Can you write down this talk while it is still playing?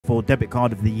for Debit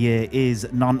Card of the Year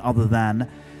is none other than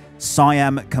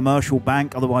Siam Commercial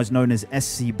Bank, otherwise known as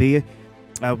SCB.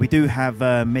 We do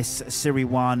have Miss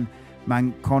Siriwan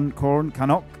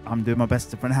Kanok. I'm doing my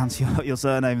best to pronounce your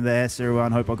surname there,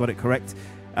 Siriwan. Hope I got it correct.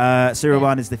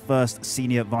 Siriwan is the first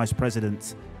Senior Vice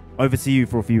President. Over to you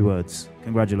for a few words.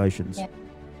 Congratulations. Yeah.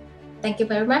 Thank you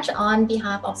very much. On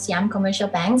behalf of Siam Commercial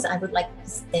Banks, I would like to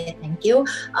say thank you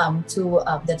to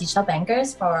the digital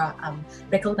bankers for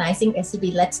recognizing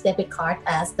SCB Let's Debit Card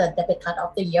as the Debit Card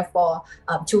of the Year for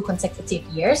 2 consecutive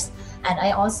years. And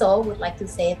I also would like to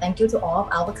say thank you to all of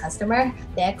our customers.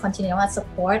 Their continuous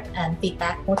support and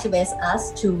feedback motivates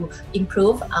us to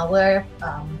improve our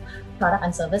product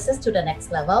and services to the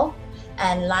next level.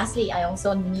 And lastly, I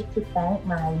also need to thank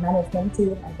my management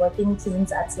team and working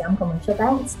teams at Siam Commercial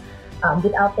Banks.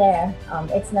 Without their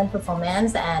excellent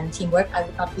performance and teamwork, I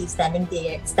would not be standing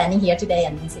here today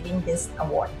and receiving this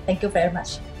award. Thank you very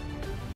much.